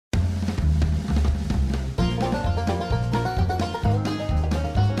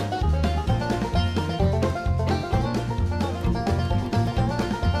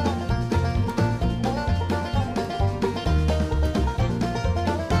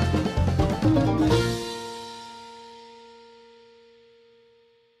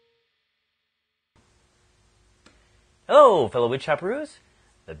Hello, fellow Big Chopperoos.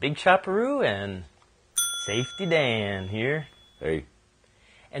 The Big Chopperoo and Safety Dan here. Hey.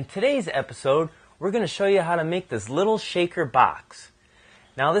 In today's episode, we're going to show you how to make this little shaker box.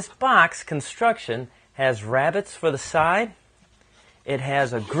 Now, this box construction has rabbets for the side, it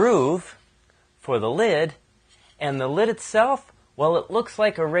has a groove for the lid, and the lid itself, well, it looks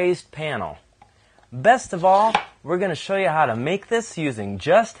like a raised panel. Best of all, we're going to show you how to make this using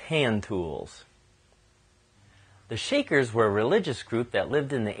just hand tools. The Shakers were a religious group that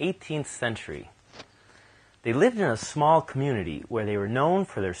lived in the 18th century. They lived in a small community where they were known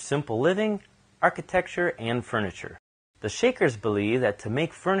for their simple living, architecture, and furniture. The Shakers believed that to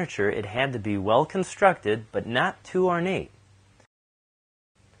make furniture it had to be well constructed but not too ornate.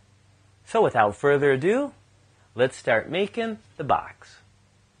 So without further ado, let's start making the box.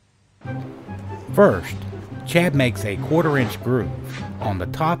 First, Chad makes a 1/4-inch groove on the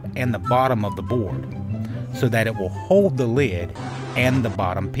top and the bottom of the board so that it will hold the lid and the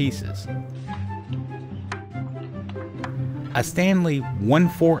bottom pieces. A Stanley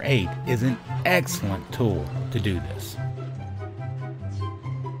 148 is an excellent tool to do this.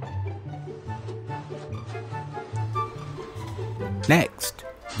 Next,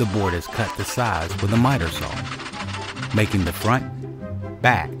 the board is cut to size with a miter saw, making the front,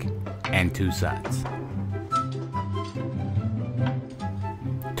 back, and 2 sides.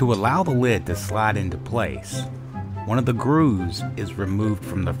 To allow the lid to slide into place, one of the grooves is removed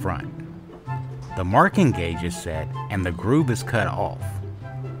from the front. The marking gauge is set and the groove is cut off.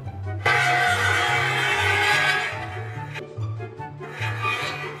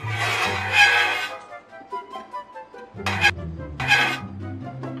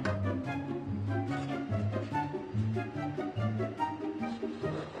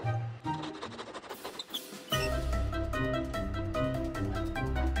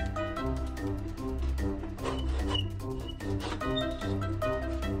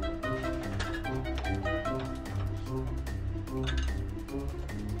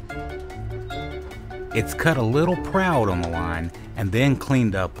 It's cut a little proud on the line and then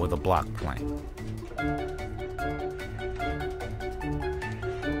cleaned up with a block plane.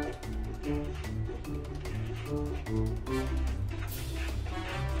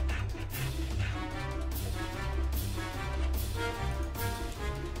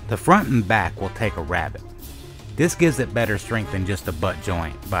 The front and back will take a rabbet. This gives it better strength than just a butt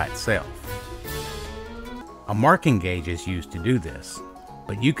joint by itself. A marking gauge is used to do this,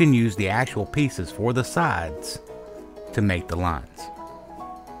 but you can use the actual pieces for the sides to make the lines.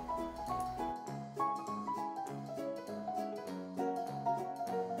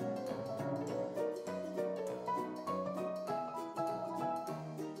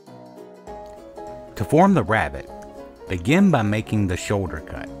 To form the rabbet, begin by making the shoulder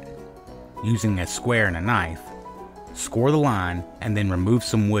cut. Using a square and a knife, score the line and then remove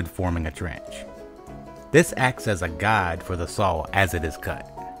some wood forming a trench. This acts as a guide for the saw as it is cut.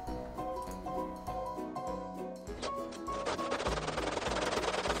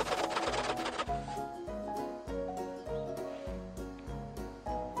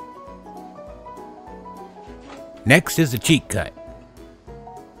 Next is the cheek cut.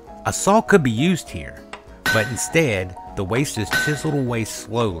 A saw could be used here, but instead the waste is chiseled away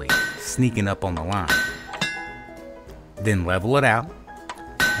slowly, sneaking up on the line. Then level it out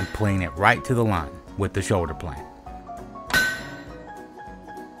and plane it right to the line with the shoulder plane.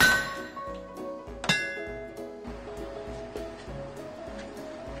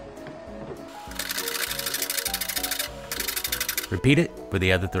 Repeat it for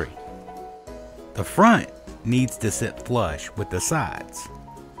the other 3. The front needs to sit flush with the sides,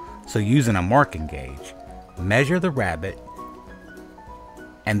 so using a marking gauge, measure the rabbet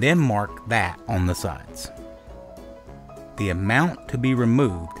and then mark that on the sides. The amount to be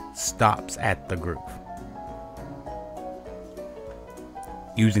removed stops at the groove.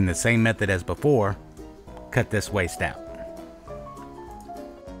 Using the same method as before, cut this waste out.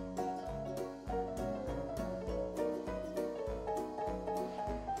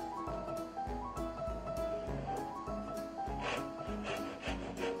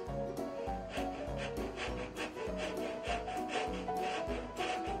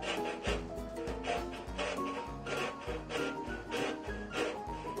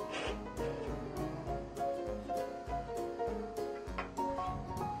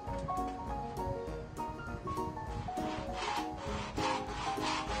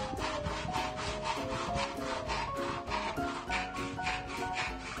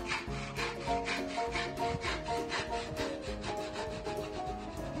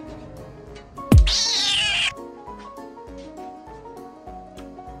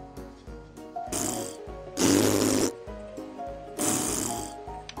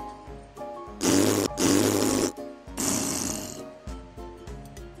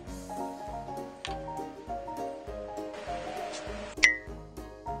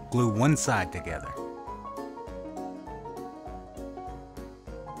 glue one side together.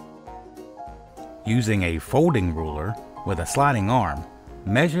 Using a folding ruler with a sliding arm,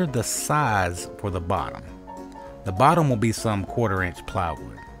 measure the size for the bottom. The bottom will be some 1/4 inch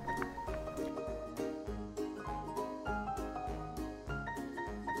plywood.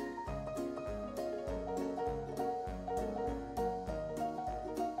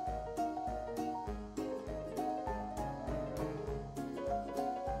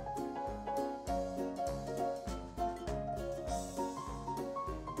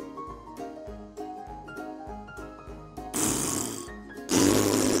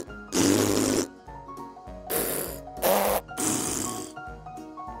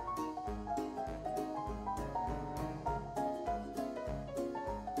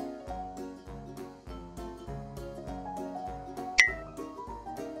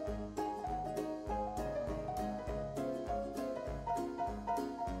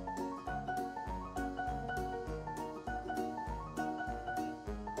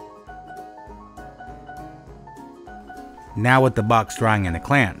 Now with the box drying in the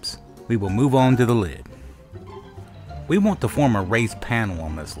clamps, we will move on to the lid. We want to form a raised panel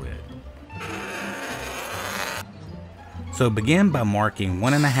on this lid. So begin by marking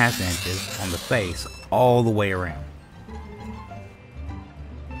 1.5 inches on the face all the way around.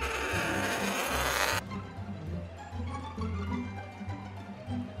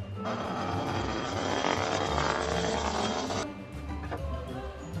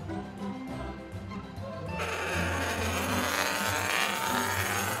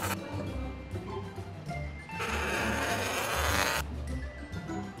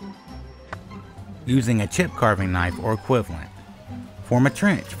 Using a chip carving knife or equivalent, form a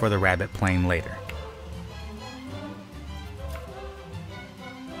trench for the rabbit plane later.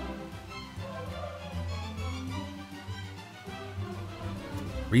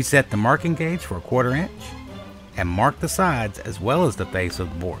 Reset the marking gauge for 1/4 inch and mark the sides as well as the face of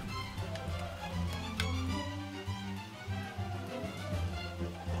the board.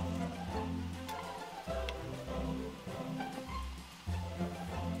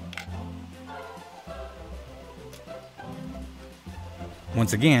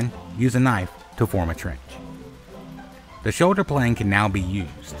 Once again, use a knife to form a trench. The shoulder plane can now be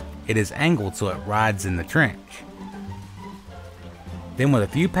used. It is angled so it rides in the trench. Then with a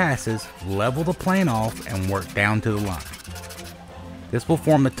few passes, level the plane off and work down to the line. This will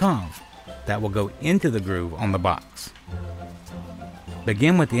form the tongue that will go into the groove on the box.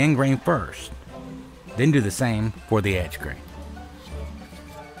 Begin with the end grain first, then do the same for the edge grain.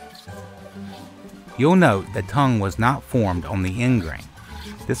 You'll note the tongue was not formed on the end grain.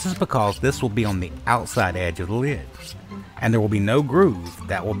 This is because this will be on the outside edge of the lid, and there will be no groove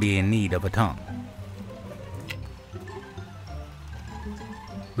that will be in need of a tongue.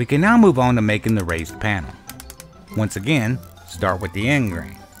 We can now move on to making the raised panel. Once again, start with the end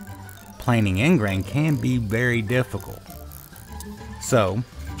grain. Planing end grain can be very difficult. So,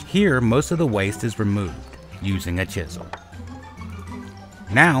 here most of the waste is removed using a chisel.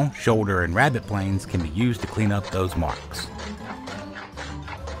 Now, shoulder and rabbit planes can be used to clean up those marks.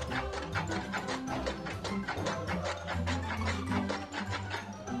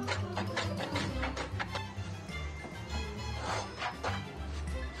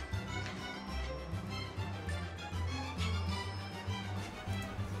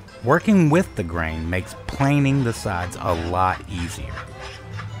 Working with the grain makes planing the sides a lot easier,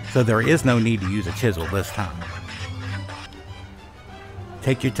 so there is no need to use a chisel this time.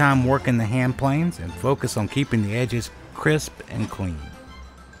 Take your time working the hand planes and focus on keeping the edges crisp and clean.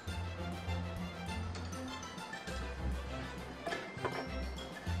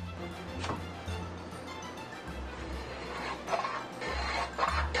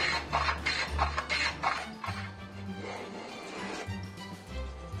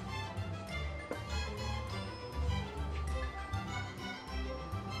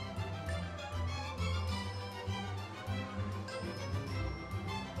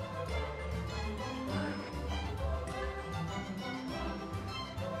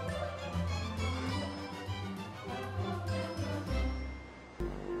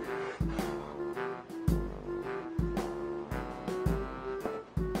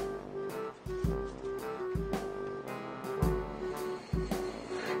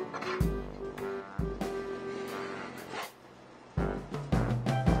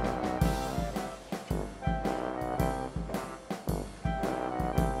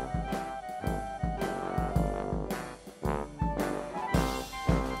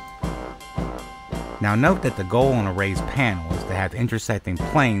 Now note that the goal on a raised panel is to have intersecting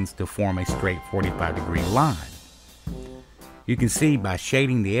planes to form a straight 45-degree line. You can see by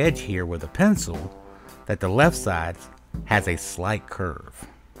shading the edge here with a pencil that the left side has a slight curve.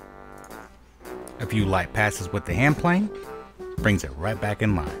 A few light passes with the hand plane brings it right back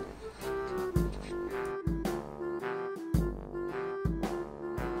in line.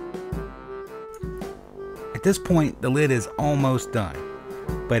 At this point, the lid is almost done,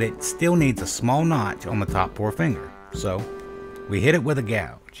 but it still needs a small notch on the top forefinger, so we hit it with a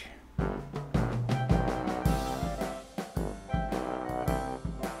gouge.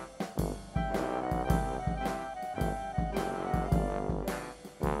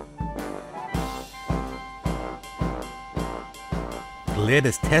 The lid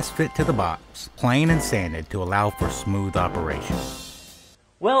is test fit to the box, planed and sanded to allow for smooth operation.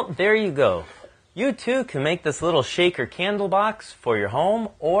 Well, there you go. You too can make this little shaker candle box for your home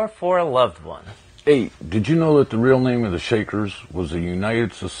or for a loved one. Hey, did you know that the real name of the Shakers was the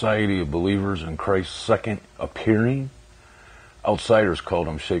United Society of Believers in Christ's Second Appearing? Outsiders called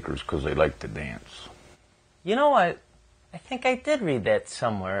them Shakers because they liked to dance. You know, I think I did read that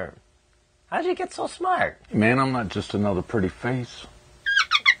somewhere. How'd you get so smart? Man, I'm not just another pretty face.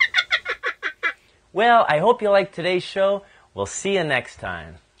 Well, I hope you liked today's show. We'll see you next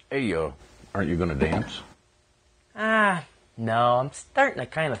time. Hey, aren't you going to dance? No, I'm starting to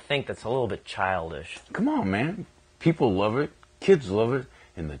kind of think that's a little bit childish. Come on, man. People love it, kids love it,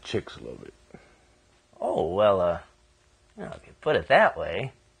 and the chicks love it. Oh, well, if you put it that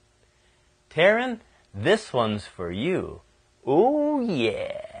way. Taryn, this one's for you. Ooh,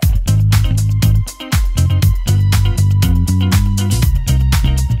 yeah.